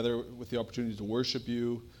Together with the opportunity to worship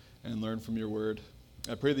you and learn from your word.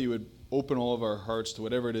 I pray that you would open all of our hearts to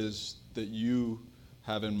whatever it is that you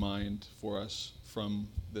have in mind for us from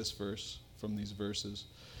this verse, from these verses.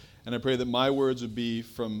 And I pray that my words would be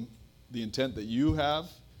from the intent that you have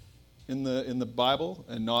in the Bible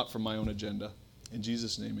and not from my own agenda. In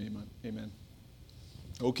Jesus' name, amen.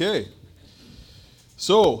 Okay.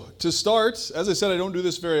 So, to start, as I said, I don't do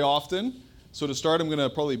this very often. So to start, I'm going to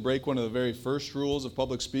probably break one of the very first rules of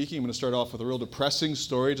public speaking. I'm going to start off with a real depressing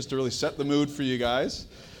story just to really set the mood for you guys.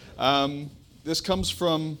 This comes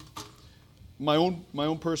from my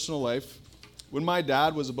own personal life. When my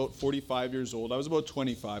dad was about 45 years old, I was about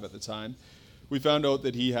 25 at the time, we found out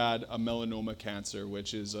that he had a melanoma cancer,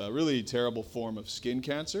 which is a really terrible form of skin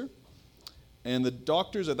cancer. And the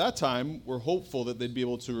doctors at that time were hopeful that they'd be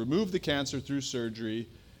able to remove the cancer through surgery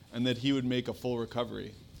and that he would make a full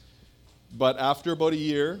recovery. But after about a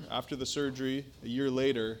year, after the surgery, a year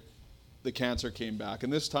later, the cancer came back.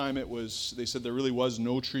 And this time they said there really was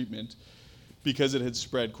no treatment because it had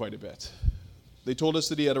spread quite a bit. They told us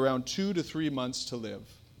that he had around 2 to 3 months to live.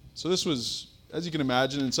 So this was, as you can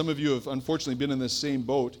imagine, and some of you have unfortunately been in this same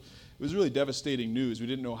boat, it was really devastating news. We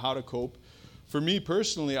didn't know how to cope. For me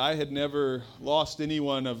personally, I had never lost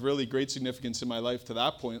anyone of really great significance in my life to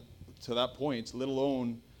that point, let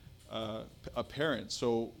alone a parent.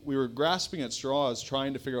 So we were grasping at straws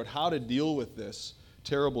trying to figure out how to deal with this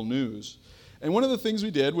terrible news. And one of the things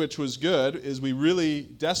we did, which was good, is we really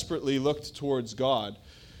desperately looked towards God.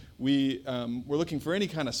 We were looking for any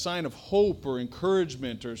kind of sign of hope or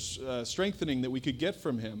encouragement or strengthening that we could get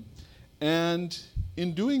from him. And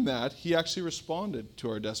in doing that, he actually responded to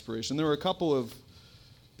our desperation. There were a couple of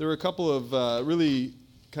really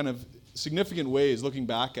kind of significant ways, looking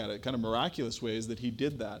back at it, kind of miraculous ways that he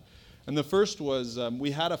did that. And the first was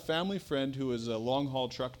we had a family friend who was a long-haul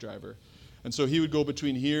truck driver. And so he would go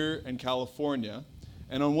between here and California.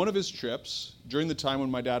 And on one of his trips, during the time when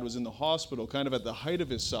my dad was in the hospital, kind of at the height of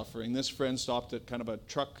his suffering, this friend stopped at kind of a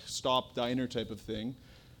truck stop diner type of thing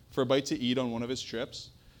for a bite to eat on one of his trips.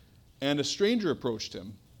 And a stranger approached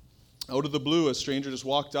him. Out of the blue, a stranger just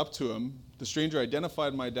walked up to him. The stranger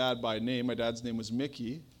identified my dad by name. My dad's name was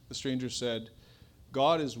Mickey. The stranger said,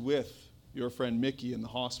 "God is with your friend Mickey in the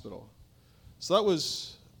hospital." So that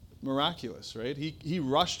was miraculous, right? He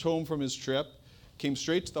rushed home from his trip, came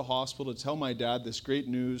straight to the hospital to tell my dad this great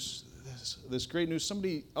news.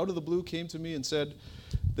 Somebody out of the blue came to me and said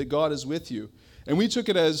that God is with you. And we took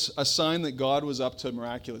it as a sign that God was up to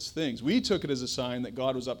miraculous things. We took it as a sign that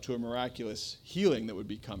God was up to a miraculous healing that would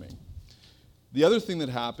be coming. The other thing that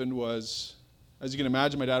happened was, as you can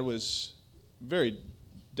imagine, my dad was very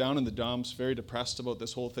down in the dumps, very depressed about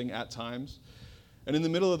this whole thing at times. And in the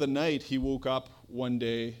middle of the night, he woke up one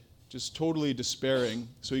day just totally despairing.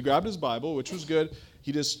 So he grabbed his Bible, which was good.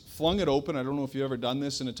 He just flung it open. I don't know if you've ever done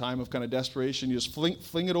this in a time of kind of desperation. You just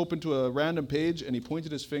fling it open to a random page, and he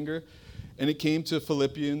pointed his finger, and it came to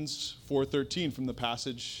Philippians 4:13 from the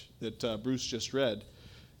passage that Bruce just read.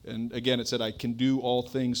 And again, it said, "I can do all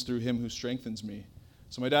things through him who strengthens me."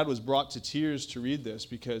 So my dad was brought to tears to read this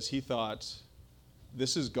because he thought,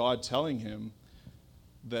 this is God telling him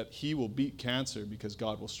that he will beat cancer because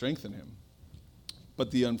God will strengthen him.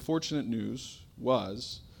 But the unfortunate news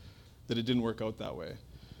was that it didn't work out that way.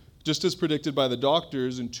 Just as predicted by the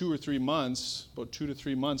doctors, in 2 or 3 months, about 2 to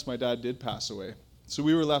 3 months, my dad did pass away. So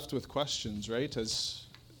we were left with questions, right? As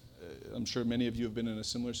I'm sure many of you have been in a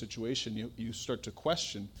similar situation, you start to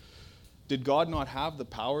question, did God not have the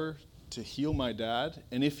power to heal my dad?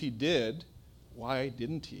 And if he did, why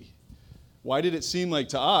didn't he? Why did it seem like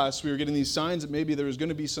to us we were getting these signs that maybe there was going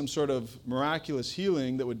to be some sort of miraculous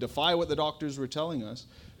healing that would defy what the doctors were telling us,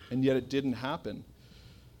 and yet it didn't happen?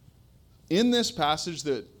 In this passage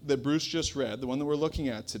that Bruce just read, the one that we're looking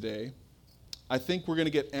at today, I think we're going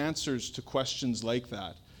to get answers to questions like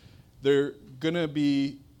that. They're going to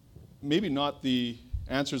be maybe not the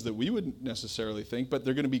answers that we would necessarily think, but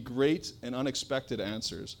they're going to be great and unexpected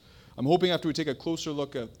answers. I'm hoping after we take a closer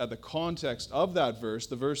look at the context of that verse,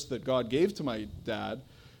 the verse that God gave to my dad,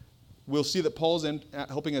 we'll see that Paul's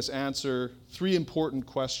helping us answer 3 important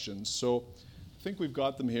questions. So I think we've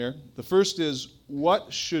got them here. The first is,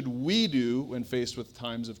 what should we do when faced with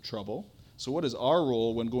times of trouble? So what is our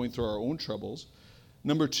role when going through our own troubles?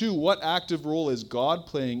 Number 2, what active role is God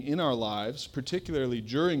playing in our lives, particularly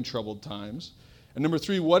during troubled times? And number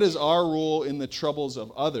 3, what is our role in the troubles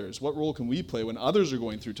of others? What role can we play when others are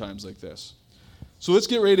going through times like this? So let's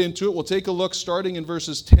get right into it. We'll take a look starting in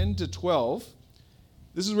verses 10 to 12.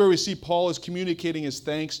 This is where we see Paul is communicating his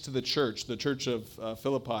thanks to the church of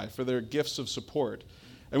Philippi, for their gifts of support.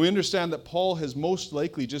 And we understand that Paul has most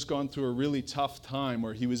likely just gone through a really tough time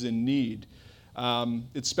where he was in need.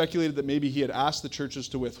 It's speculated that maybe he had asked the churches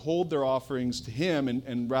to withhold their offerings to him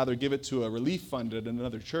and rather give it to a relief fund at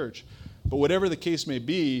another church. But whatever the case may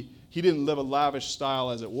be, he didn't live a lavish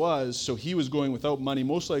style as it was, so he was going without money,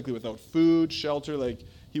 most likely without food, shelter. Like,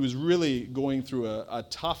 he was really going through a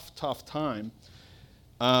tough time.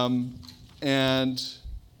 And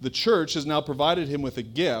the church has now provided him with a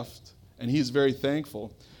gift, and he's very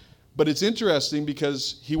thankful. But it's interesting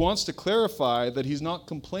because he wants to clarify that he's not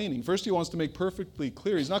complaining. First, he wants to make perfectly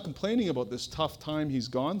clear he's not complaining about this tough time he's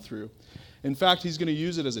gone through. In fact, he's going to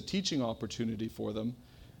use it as a teaching opportunity for them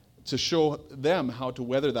to show them how to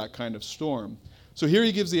weather that kind of storm. So here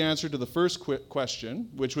he gives the answer to the first question,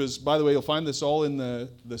 which was, by the way, you'll find this all in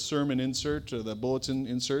the sermon insert, or the bulletin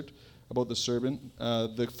insert about the sermon.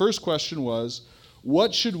 The first question was,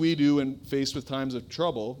 what should we do when faced with times of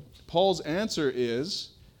trouble? Paul's answer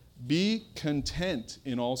is, be content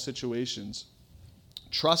in all situations,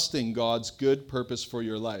 trusting God's good purpose for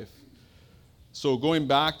your life. So going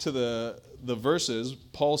back to the verses,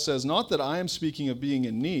 Paul says, not that I am speaking of being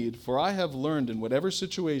in need, for I have learned in whatever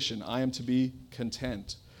situation I am to be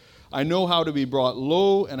content. I know how to be brought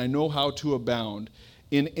low, and I know how to abound.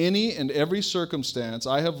 In any and every circumstance,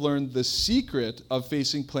 I have learned the secret of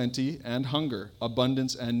facing plenty and hunger,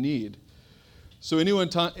 abundance and need. So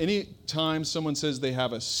any time someone says they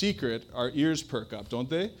have a secret, our ears perk up, don't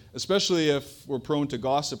they? Especially if we're prone to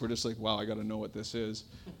gossip, we're just like, wow, I got to know what this is.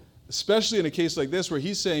 Especially in a case like this where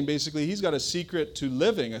he's saying basically he's got a secret to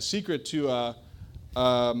living, a secret to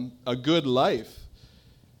a good life.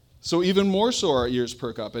 So even more so our ears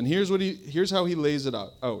perk up. And here's how he lays it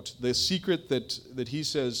out. The secret that he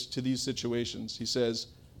says to these situations. He says,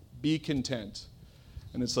 be content.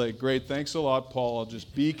 And it's like, great, thanks a lot, Paul. I'll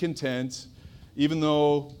just be content. Even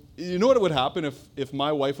though, you know what would happen if my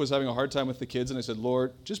wife was having a hard time with the kids and I said,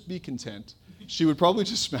 Lord, just be content. She would probably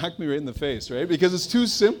just smack me right in the face, right? Because it's too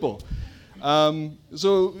simple.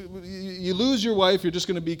 So you lose your wife, you're just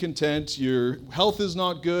going to be content. Your health is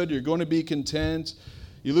not good, you're going to be content.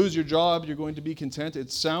 You lose your job, you're going to be content. It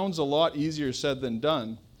sounds a lot easier said than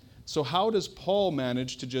done. So how does Paul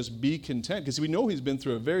manage to just be content? Because we know he's been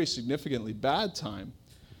through a very significantly bad time.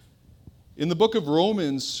 In the book of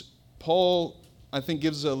Romans, Paul, I think,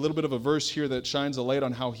 gives a little bit of a verse here that shines a light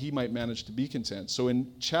on how he might manage to be content. So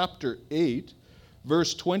in chapter 8,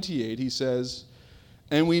 verse 28, he says,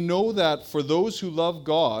 and we know that for those who love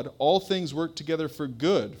God, all things work together for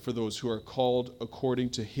good for those who are called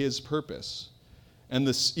according to his purpose. And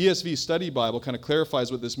the ESV Study Bible kind of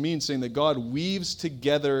clarifies what this means, saying that God weaves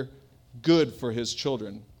together good for his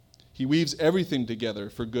children. He weaves everything together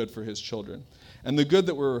for good for his children. And the good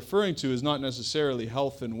that we're referring to is not necessarily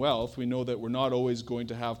health and wealth. We know that we're not always going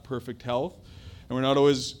to have perfect health, and we're not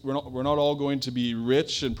all going to be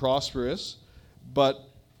rich and prosperous. But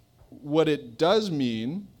what it does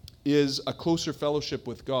mean is a closer fellowship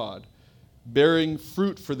with God, bearing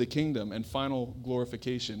fruit for the kingdom and final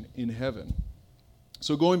glorification in heaven.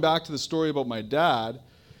 So going back to the story about my dad,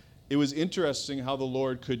 it was interesting how the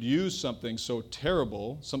Lord could use something so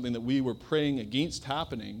terrible, something that we were praying against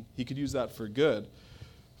happening. He could use that for good.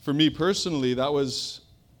 For me personally, that was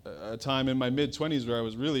a time in my mid-20s where I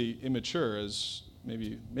was really immature, as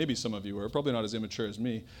maybe some of you were, probably not as immature as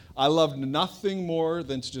me. I loved nothing more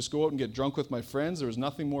than to just go out and get drunk with my friends. There was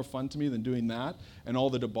nothing more fun to me than doing that and all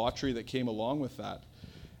the debauchery that came along with that.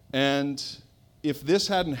 And if this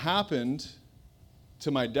hadn't happened to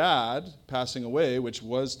my dad passing away, which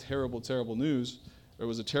was terrible, terrible news, or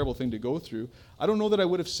was a terrible thing to go through, I don't know that I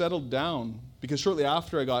would have settled down, because shortly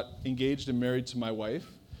after I got engaged and married to my wife.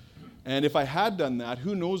 And if I had done that,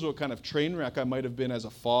 who knows what kind of train wreck I might have been as a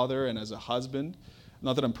father and as a husband.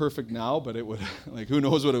 Not that I'm perfect now, but it would, who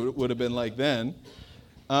knows what it would have been like then.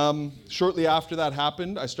 Shortly after that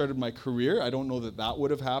happened, I started my career. I don't know that would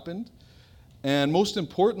have happened. And most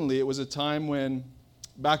importantly, it was a time when,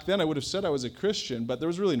 back then I would have said I was a Christian, but there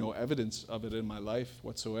was really no evidence of it in my life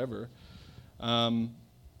whatsoever. My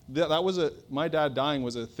dad dying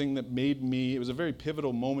was a thing that it was a very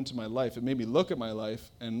pivotal moment in my life. It made me look at my life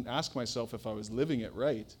and ask myself if I was living it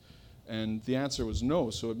right. And the answer was no,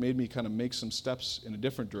 so it made me kind of make some steps in a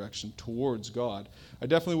different direction towards God. I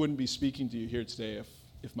definitely wouldn't be speaking to you here today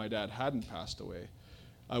if my dad hadn't passed away.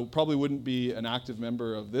 I probably wouldn't be an active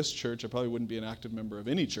member of this church. I probably wouldn't be an active member of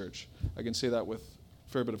any church. I can say that with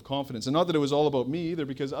a fair bit of confidence. And not that it was all about me either,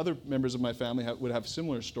 because other members of my family would have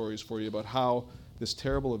similar stories for you about how this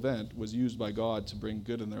terrible event was used by God to bring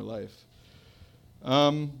good in their life.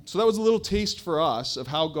 So that was a little taste for us of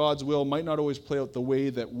how God's will might not always play out the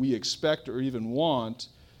way that we expect or even want,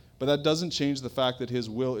 but that doesn't change the fact that his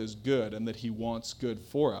will is good and that he wants good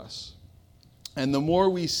for us. And the more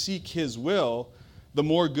we seek his will, the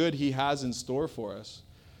more good he has in store for us.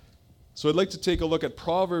 So I'd like to take a look at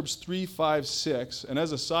Proverbs 3, 5, 6. And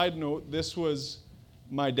as a side note, this was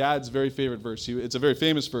my dad's very favorite verse. It's a very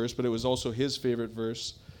famous verse, but it was also his favorite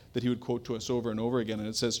verse that he would quote to us over and over again. And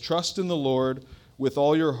it says, "Trust in the Lord with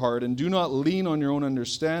all your heart, and do not lean on your own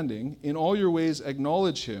understanding. In all your ways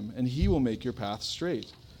acknowledge him, and he will make your path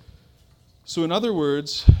straight." So in other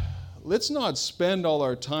words, let's not spend all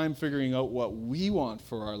our time figuring out what we want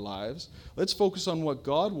for our lives. Let's focus on what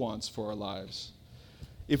God wants for our lives.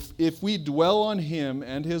 If we dwell on him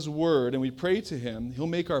and his word and we pray to him, he'll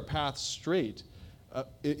make our path straight.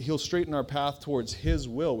 He'll straighten our path towards his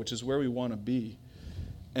will, which is where we want to be.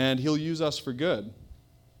 And he'll use us for good.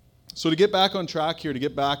 So to get back on track here, to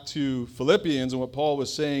get back to Philippians and what Paul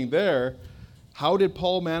was saying there, how did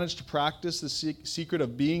Paul manage to practice the secret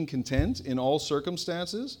of being content in all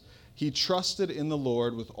circumstances? He trusted in the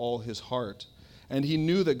Lord with all his heart. And he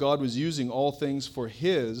knew that God was using all things for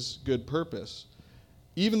his good purpose,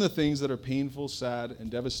 even the things that are painful, sad, and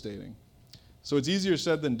devastating. So it's easier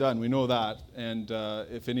said than done. We know that. And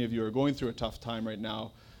if any of you are going through a tough time right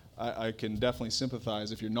now, I can definitely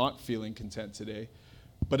sympathize if you're not feeling content today.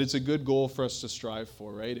 But it's a good goal for us to strive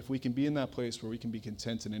for, right? If we can be in that place where we can be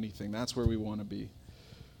content in anything, that's where we want to be.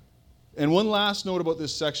 And one last note about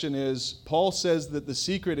this section is Paul says that the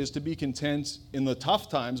secret is to be content in the tough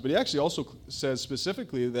times, but he actually also says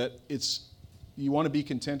specifically that you want to be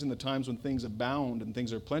content in the times when things abound and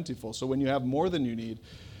things are plentiful. So when you have more than you need.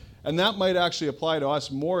 And that might actually apply to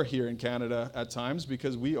us more here in Canada at times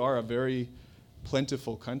because we are a very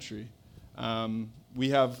plentiful country. We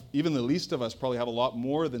have, even the least of us probably have a lot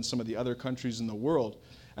more than some of the other countries in the world.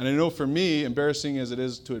 And I know for me, embarrassing as it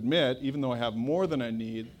is to admit, even though I have more than I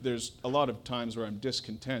need, there's a lot of times where I'm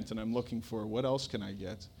discontent and I'm looking for what else can I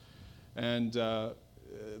get. And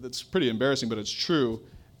that's pretty embarrassing, but it's true.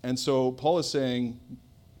 And so Paul is saying,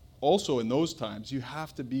 also in those times, you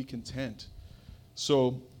have to be content.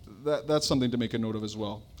 So that's something to make a note of as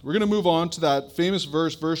well. We're going to move on to that famous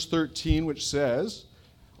verse, verse 13, which says,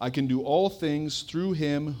 "I can do all things through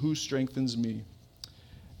him who strengthens me."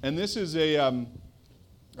 And this is a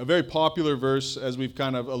very popular verse, as we've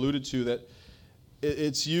kind of alluded to, that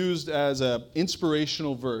it's used as an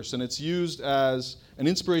inspirational verse, and it's used as an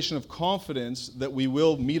inspiration of confidence that we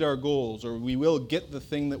will meet our goals or we will get the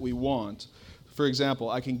thing that we want. For example,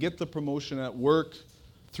 I can get the promotion at work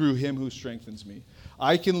through him who strengthens me.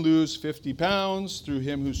 I can lose 50 pounds through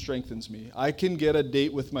him who strengthens me. I can get a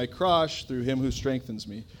date with my crush through him who strengthens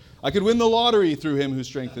me. I could win the lottery through him who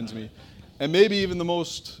strengthens me. And maybe even the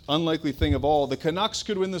most unlikely thing of all, the Canucks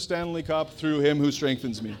could win the Stanley Cup through him who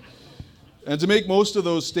strengthens me. And to make most of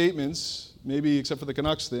those statements, maybe except for the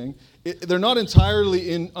Canucks thing, they're not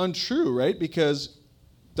entirely untrue, right? Because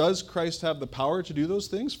does Christ have the power to do those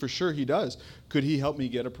things? For sure he does. Could he help me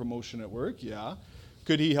get a promotion at work? Yeah.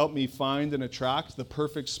 Could he help me find and attract the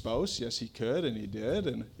perfect spouse? Yes, he could, and he did.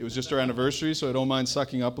 And it was just our anniversary, so I don't mind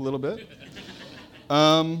sucking up a little bit.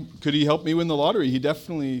 Could he help me win the lottery?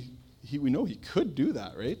 We know he could do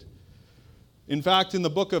that, right? In fact, in the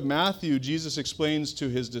book of Matthew, Jesus explains to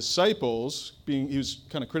his disciples, he was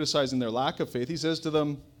kind of criticizing their lack of faith,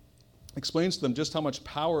 he explains to them just how much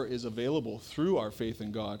power is available through our faith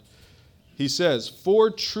in God. He says, "For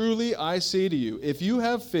truly I say to you, if you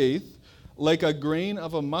have faith like a grain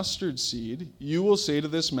of a mustard seed, you will say to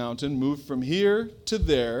this mountain, 'Move from here to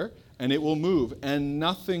there,' and it will move, and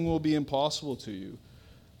nothing will be impossible to you."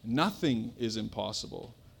 Nothing is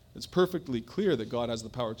impossible. It's perfectly clear that God has the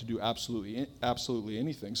power to do absolutely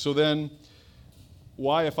anything. So then,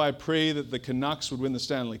 why, if I pray that the Canucks would win the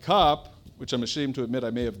Stanley Cup, which I'm ashamed to admit I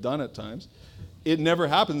may have done at times, it never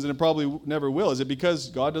happens and it probably never will? Is it because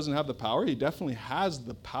God doesn't have the power? He definitely has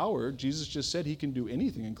the power. Jesus just said he can do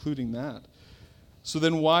anything, including that. So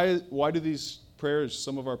then why do these prayers,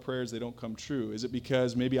 some of our prayers, they don't come true? Is it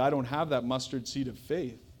because maybe I don't have that mustard seed of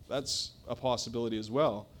faith? That's a possibility as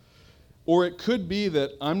well. Or it could be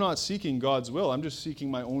that I'm not seeking God's will, I'm just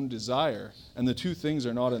seeking my own desire, and the two things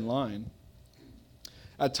are not in line.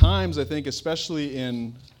 At times, I think, especially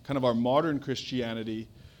in kind of our modern Christianity,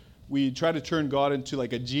 we try to turn God into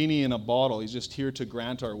like a genie in a bottle. He's just here to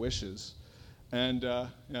grant our wishes. And,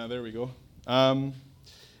 there we go. But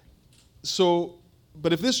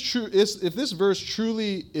if this verse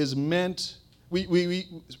truly is meant, we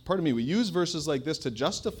use verses like this to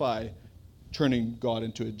justify turning God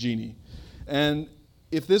into a genie. And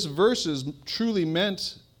if this verse is truly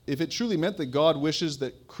meant, if it truly meant that God wishes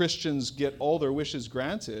that Christians get all their wishes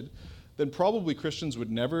granted, then probably Christians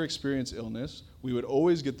would never experience illness. We would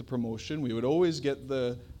always get the promotion. We would always get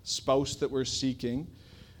the spouse that we're seeking.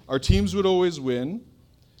 Our teams would always win.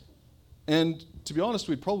 And to be honest,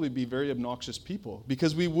 we'd probably be very obnoxious people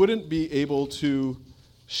because we wouldn't be able to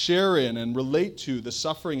share in and relate to the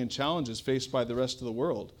suffering and challenges faced by the rest of the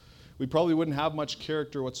world. We probably wouldn't have much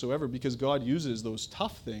character whatsoever because God uses those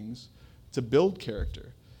tough things to build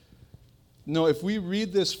character. No, if we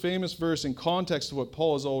read this famous verse in context of what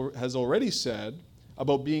Paul has already said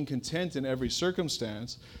about being content in every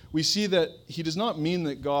circumstance, we see that he does not mean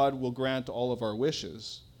that God will grant all of our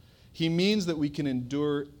wishes. He means that we can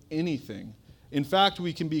endure anything. In fact,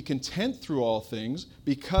 we can be content through all things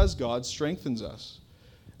because God strengthens us.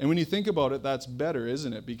 And when you think about it, that's better,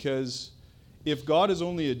 isn't it? Because if God is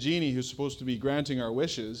only a genie who's supposed to be granting our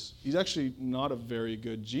wishes, he's actually not a very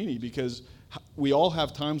good genie because we all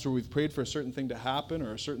have times where we've prayed for a certain thing to happen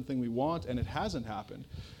or a certain thing we want and it hasn't happened.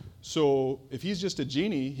 So if he's just a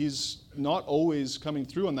genie, he's not always coming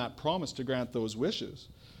through on that promise to grant those wishes.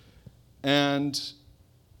 And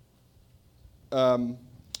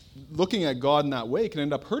looking at God in that way can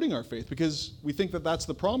end up hurting our faith because we think that that's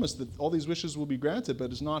the promise, that all these wishes will be granted,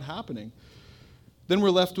 but it's not happening. Then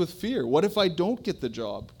we're left with fear. What if I don't get the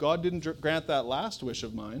job? God didn't grant that last wish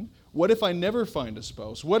of mine. What if I never find a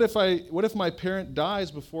spouse? What if my parent dies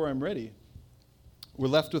before I'm ready? We're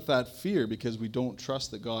left with that fear because we don't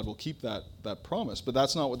trust that God will keep that promise. But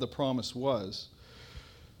that's not what the promise was.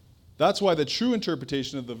 That's why the true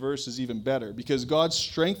interpretation of the verse is even better, because God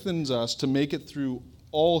strengthens us to make it through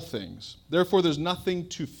all things. Therefore, there's nothing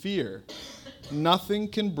to fear. Nothing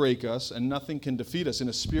can break us and nothing can defeat us in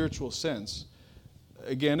a spiritual sense.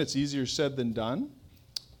 Again, it's easier said than done.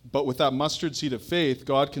 But with that mustard seed of faith,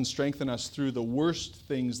 God can strengthen us through the worst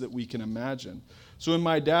things that we can imagine. So when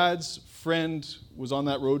my dad's friend was on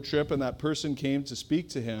that road trip and that person came to speak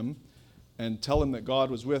to him and tell him that God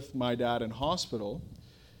was with my dad in hospital,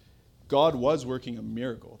 God was working a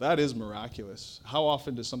miracle. That is miraculous. How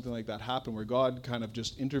often does something like that happen where God kind of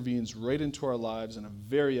just intervenes right into our lives in a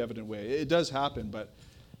very evident way? It does happen, but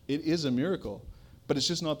it is a miracle. But it's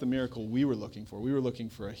just not the miracle we were looking for. We were looking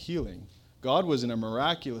for a healing. God was in a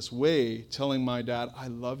miraculous way telling my dad, I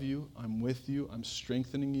love you, I'm with you, I'm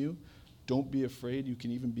strengthening you. Don't be afraid, you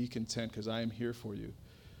can even be content because I am here for you.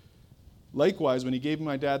 Likewise, when he gave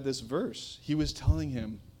my dad this verse, he wasn't telling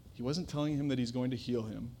him that he's going to heal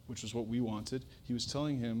him, which is what we wanted. He was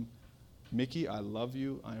telling him, Mickey, I love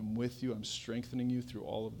you, I am with you, I'm strengthening you through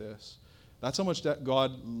all of this. That's how much that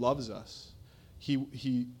God loves us. He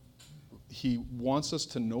wants us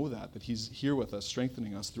to know that he's here with us,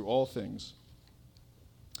 strengthening us through all things.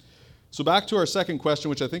 So back to our second question,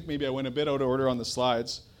 which I think maybe I went a bit out of order on the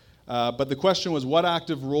slides. But the question was, what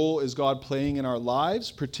active role is God playing in our lives,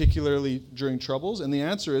 particularly during troubles? And the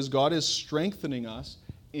answer is, God is strengthening us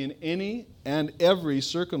in any and every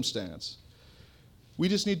circumstance. We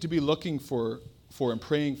just need to be looking for and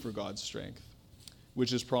praying for God's strength,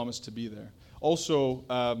 which is promised to be there.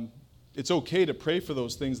 Also, it's okay to pray for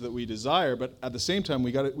those things that we desire, but at the same time,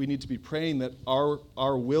 we need to be praying that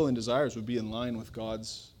our will and desires would be in line with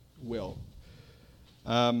God's will.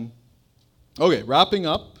 Okay, wrapping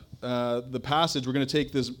up the passage, we're going to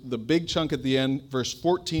take the big chunk at the end, verse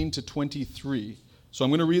 14 to 23. So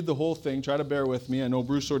I'm going to read the whole thing. Try to bear with me. I know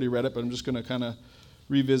Bruce already read it, but I'm just going to kind of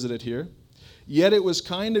revisit it here. Yet it was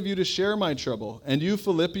kind of you to share my trouble, and you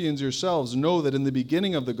Philippians yourselves know that in the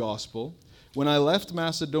beginning of the gospel, when I left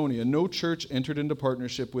Macedonia, no church entered into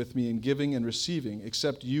partnership with me in giving and receiving,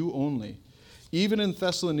 except you only. Even in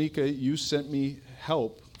Thessalonica, you sent me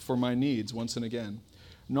help for my needs once and again.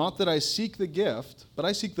 Not that I seek the gift, but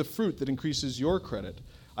I seek the fruit that increases your credit.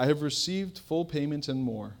 I have received full payment and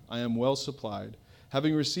more. I am well supplied.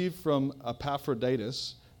 Having received from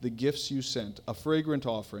Epaphroditus the gifts you sent, a fragrant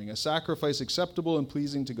offering, a sacrifice acceptable and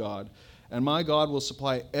pleasing to God, and my God will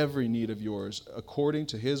supply every need of yours according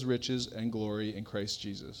to his riches and glory in Christ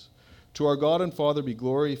Jesus. To our God and Father be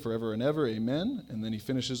glory forever and ever. Amen. And then he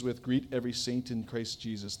finishes with, greet every saint in Christ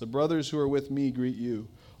Jesus. The brothers who are with me greet you.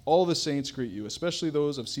 All the saints greet you, especially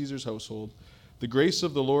those of Caesar's household. The grace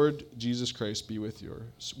of the Lord Jesus Christ be with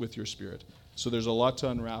your spirit. So there's a lot to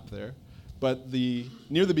unwrap there. But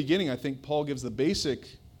near the beginning, I think Paul gives the basic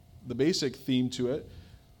theme to it,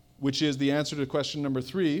 which is the answer to question number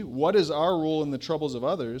 3. What is our role in the troubles of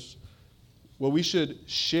others? Well, we should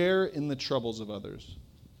share in the troubles of others.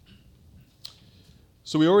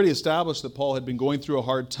 So we already established that Paul had been going through a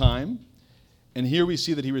hard time, and here we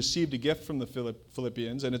see that he received a gift from the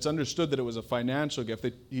Philippians, and it's understood that it was a financial gift.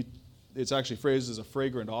 It's actually phrased as a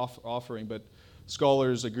fragrant offering, but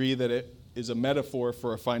scholars agree that it is a metaphor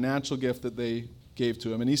for a financial gift that they gave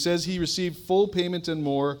to him. And he says he received full payment and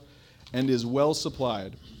more and is well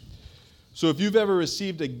supplied. So if you've ever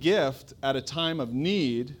received a gift at a time of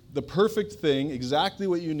need, the perfect thing, exactly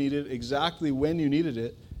what you needed, exactly when you needed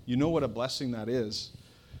it, you know what a blessing that is.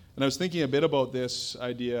 And I was thinking a bit about this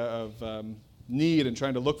idea of need and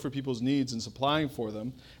trying to look for people's needs and supplying for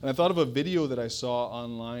them. And I thought of a video that I saw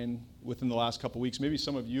online within the last couple weeks. Maybe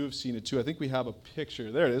some of you have seen it too. I think we have a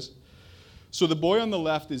picture. There it is. So the boy on the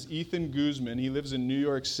left is Ethan Guzman. He lives in New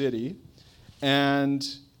York City. And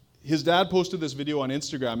his dad posted this video on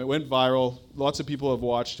Instagram. It went viral. Lots of people have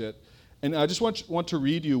watched it. And I just want to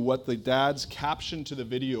read you what the dad's caption to the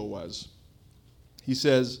video was. He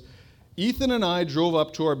says, "Ethan and I drove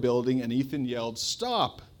up to our building and Ethan yelled,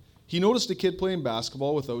 'Stop!' He noticed a kid playing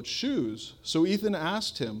basketball without shoes. So Ethan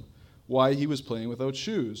asked him why he was playing without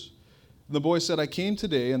shoes. The boy said, 'I came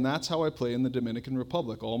today and that's how I play in the Dominican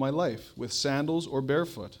Republic all my life, with sandals or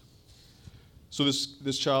barefoot.'" So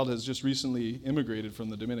this child has just recently immigrated from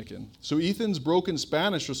the Dominican. So Ethan's broken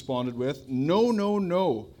Spanish responded with, "No, no,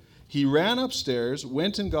 no." He ran upstairs,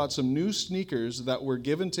 went and got some new sneakers that were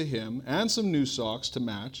given to him and some new socks to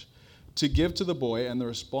match to give to the boy, and the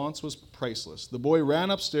response was priceless. The boy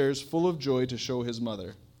ran upstairs full of joy to show his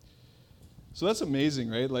mother. So that's amazing,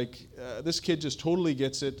 right? This kid just totally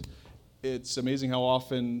gets it. It's amazing how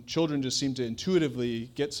often children just seem to intuitively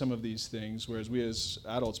get some of these things, whereas we as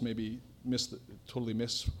adults maybe totally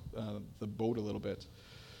miss the boat a little bit.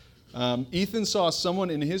 Ethan saw someone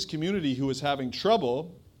in his community who was having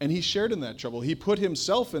trouble, and he shared in that trouble. He put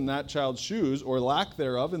himself in that child's shoes, or lack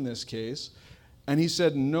thereof in this case, and he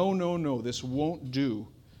said, "No, no, no, this won't do."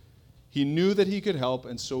 He knew that he could help,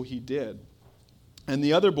 and so he did. And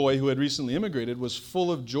the other boy who had recently immigrated was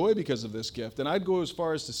full of joy because of this gift. And I'd go as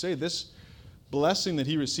far as to say this blessing that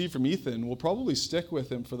he received from Ethan will probably stick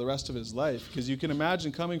with him for the rest of his life, because you can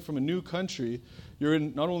imagine coming from a new country. You're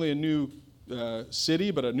in not only a new city,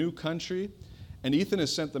 but a new country. And Ethan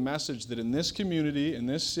has sent the message that in this community, in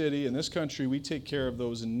this city, in this country, we take care of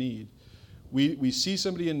those in need. We see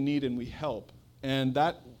somebody in need and we help. And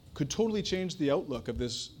that could totally change the outlook of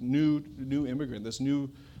this new immigrant, this new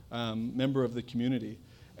member of the community.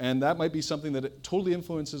 And that might be something that totally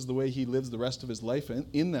influences the way he lives the rest of his life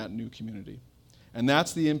in that new community. And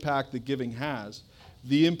that's the impact that giving has,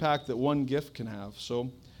 the impact that one gift can have.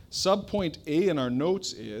 So subpoint A in our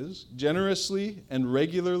notes is generously and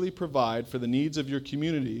regularly provide for the needs of your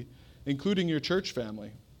community, including your church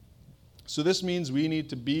family. So this means we need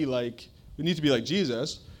to be like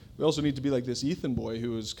Jesus. We also need to be like this Ethan boy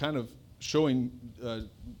who is kind of showing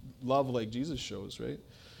love like Jesus shows, right?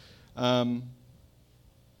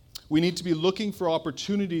 We need to be looking for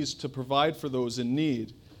opportunities to provide for those in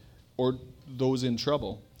need or those in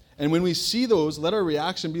trouble. And when we see those, let our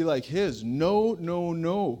reaction be like his. No, no,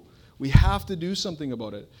 no. We have to do something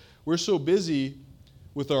about it. We're so busy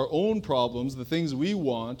with our own problems, the things we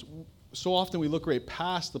want. So often we look right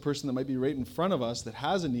past the person that might be right in front of us that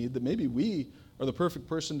has a need, that maybe we are the perfect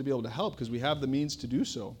person to be able to help because we have the means to do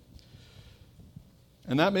so.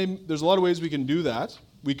 And there's a lot of ways we can do that.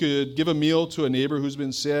 We could give a meal to a neighbor who's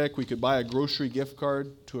been sick. We could buy a grocery gift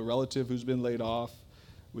card to a relative who's been laid off.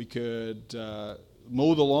 We could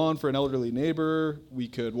mow the lawn for an elderly neighbor. We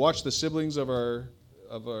could watch the siblings we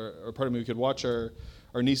could watch our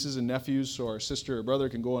nieces and nephews so our sister or brother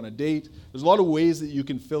can go on a date. There's a lot of ways that you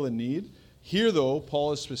can fill a need. Here, though,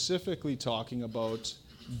 Paul is specifically talking about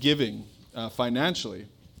giving financially.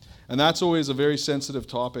 And that's always a very sensitive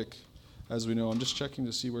topic, as we know. I'm just checking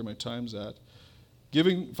to see where my time's at.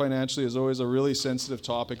 Giving financially is always a really sensitive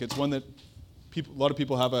topic. It's one that a lot of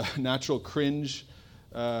people have a natural cringe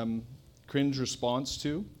response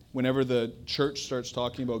to whenever the church starts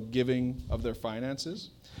talking about giving of their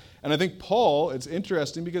finances. And I think it's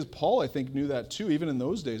interesting because Paul, I think, knew that too. Even in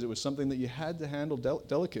those days, it was something that you had to handle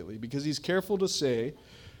delicately, because he's careful to say,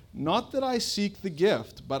 "Not that I seek the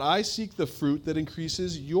gift, but I seek the fruit that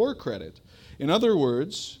increases your credit." In other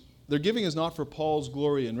words, their giving is not for Paul's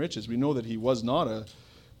glory and riches. We know that he was not a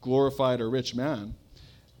glorified or rich man.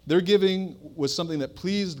 Their giving was something that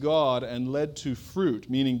pleased God and led to fruit,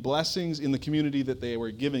 meaning blessings in the community that they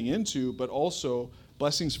were giving into, but also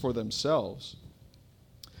blessings for themselves.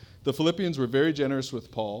 The Philippians were very generous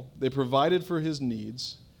with Paul. They provided for his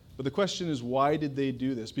needs. But the question is, why did they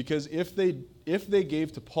do this? Because if they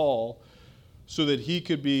gave to Paul so that he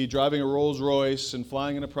could be driving a Rolls Royce and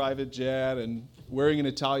flying in a private jet and wearing an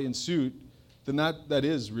Italian suit, then that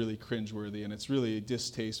is really cringeworthy and it's really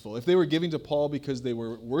distasteful. If they were giving to Paul because they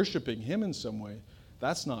were worshiping him in some way,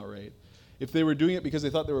 that's not right. If they were doing it because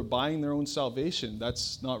they thought they were buying their own salvation,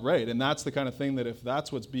 that's not right. And that's the kind of thing that if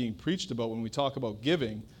that's what's being preached about when we talk about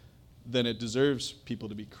giving, then it deserves people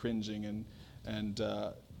to be cringing and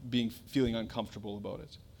feeling uncomfortable about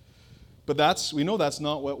it. But we know that's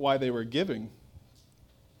not why they were giving,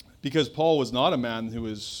 because Paul was not a man who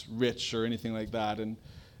was rich or anything like that, and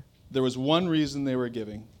there was one reason they were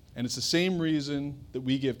giving, and it's the same reason that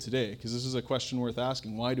we give today, because this is a question worth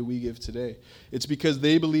asking. Why do we give today? It's because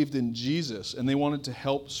they believed in Jesus, and they wanted to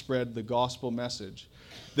help spread the gospel message.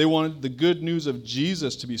 They wanted the good news of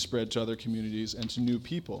Jesus to be spread to other communities and to new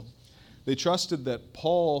people. They trusted that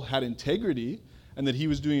Paul had integrity and that he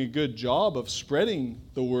was doing a good job of spreading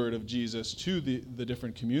the word of Jesus to the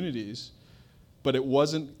different communities, but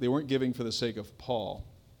they weren't giving for the sake of Paul.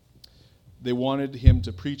 They wanted him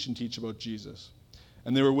to preach and teach about Jesus.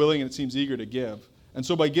 And they were willing, and it seems eager, to give. And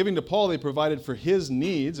so by giving to Paul, they provided for his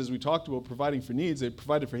needs. As we talked about providing for needs, they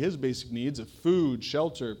provided for his basic needs of food,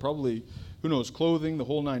 shelter, probably, who knows, clothing, the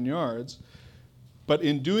whole 9 yards. But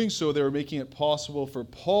in doing so, they were making it possible for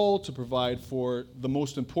Paul to provide for the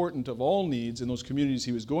most important of all needs in those communities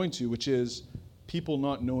he was going to, which is people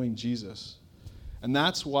not knowing Jesus. And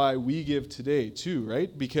that's why we give today too,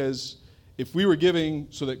 right? Because if we were giving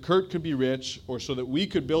so that Kurt could be rich or so that we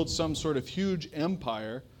could build some sort of huge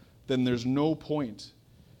empire, then there's no point.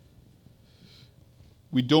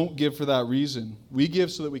 We don't give for that reason. We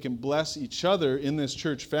give so that we can bless each other in this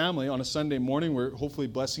church family. On a Sunday morning, we're hopefully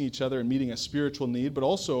blessing each other and meeting a spiritual need, but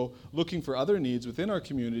also looking for other needs within our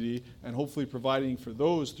community and hopefully providing for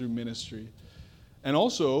those through ministry. And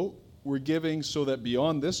also, we're giving so that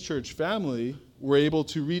beyond this church family, we're able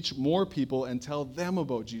to reach more people and tell them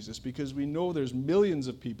about Jesus, because we know there's millions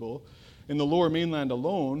of people in the Lower Mainland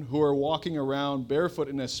alone who are walking around barefoot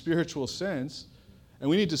in a spiritual sense. And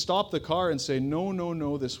we need to stop the car and say,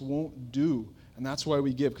 no, this won't do. And that's why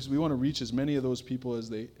we give, because we want to reach as many of those people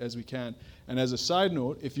as we can. And as a side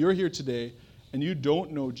note, if you're here today and you don't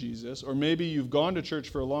know Jesus, or maybe you've gone to church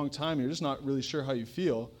for a long time and you're just not really sure how you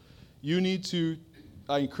feel,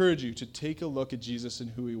 I encourage you to take a look at Jesus and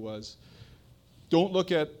who he was. Don't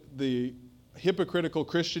look at the hypocritical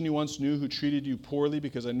Christian you once knew who treated you poorly,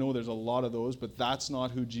 because I know there's a lot of those, but that's not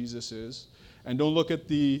who Jesus is. And don't look at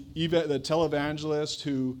the televangelist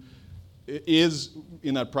who is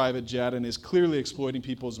in that private jet and is clearly exploiting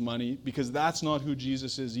people's money, because that's not who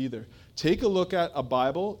Jesus is either. Take a look at a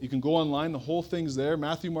Bible. You can go online. The whole thing's there.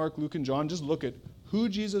 Matthew, Mark, Luke, and John. Just look at who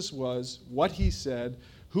Jesus was, what he said,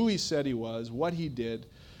 who he said he was, what he did.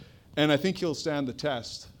 And I think he'll stand the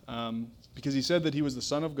test, because he said that he was the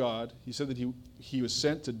Son of God. He said that he was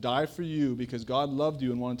sent to die for you because God loved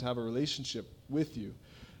you and wanted to have a relationship with you.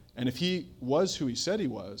 And if he was who he said he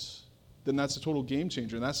was, then that's a total game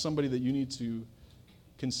changer. And that's somebody that you need to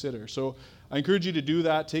consider. So I encourage you to do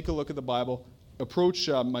that. Take a look at the Bible. Approach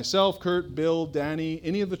myself, Kurt, Bill, Danny,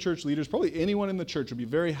 any of the church leaders, probably anyone in the church would be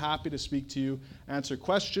very happy to speak to you, answer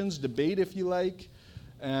questions, debate if you like,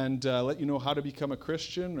 and let you know how to become a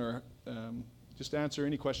Christian, or just answer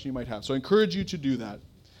any question you might have. So I encourage you to do that.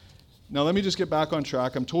 Now let me just get back on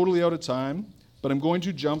track. I'm totally out of time, but I'm going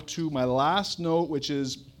to jump to my last note, which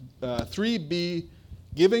is 3B,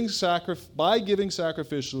 by giving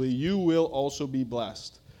sacrificially, you will also be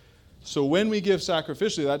blessed. So when we give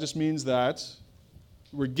sacrificially, that just means that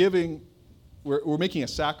we're making a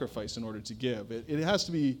sacrifice in order to give. It has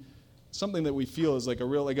to be something that we feel is like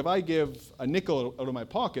if I give a nickel out of my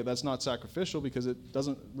pocket, that's not sacrificial because it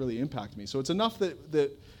doesn't really impact me. So it's enough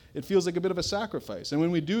that it feels like a bit of a sacrifice. And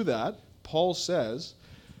when we do that, Paul says,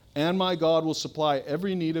 "And my God will supply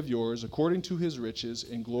every need of yours according to his riches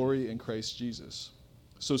in glory in Christ Jesus."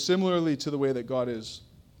 So similarly to the way that God is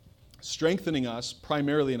strengthening us,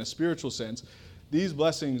 primarily in a spiritual sense, these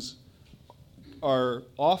blessings are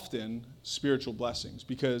often spiritual blessings,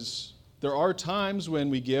 because there are times when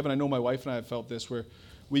we give, and I know my wife and I have felt this, where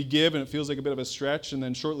we give and it feels like a bit of a stretch, and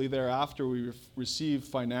then shortly thereafter we receive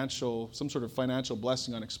some sort of financial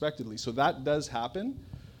blessing unexpectedly. So that does happen.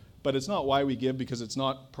 But it's not why we give, because it's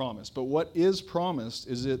not promised. But what is promised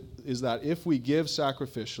is that if we give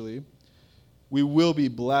sacrificially, we will be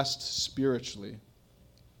blessed spiritually.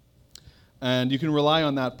 And you can rely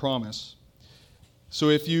on that promise. So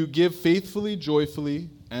if you give faithfully, joyfully,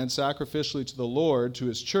 and sacrificially to the Lord, to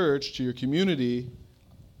his church, to your community,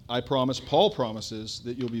 Paul promises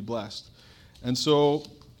that you'll be blessed. And so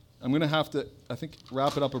I'm going to have to, I think,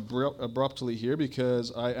 wrap it up abruptly here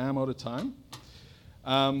because I am out of time.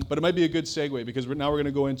 But it might be a good segue, because now we're going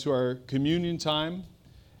to go into our communion time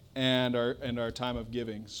and our time of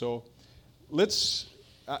giving. So let's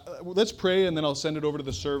pray, and then I'll send it over to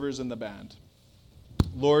the servers and the band.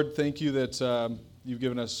 Lord, thank you that you've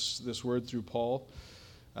given us this word through Paul.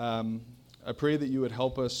 I pray that you would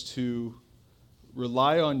help us to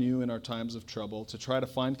rely on you in our times of trouble, to try to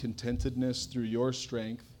find contentedness through your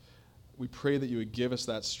strength. We pray that you would give us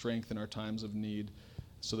that strength in our times of need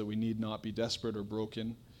so that we need not be desperate or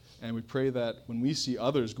broken. And we pray that when we see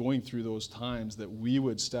others going through those times, that we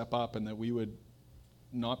would step up and that we would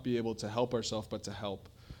not be able to help ourselves, but to help,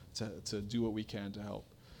 to do what we can to help.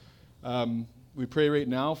 We pray right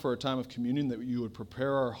now for our time of communion that you would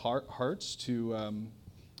prepare our hearts to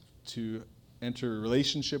enter a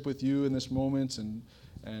relationship with you in this moment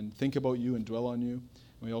and think about you and dwell on you. And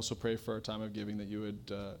we also pray for our time of giving that you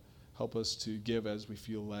would help us to give as we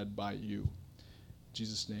feel led by you. In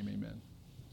Jesus' name, amen.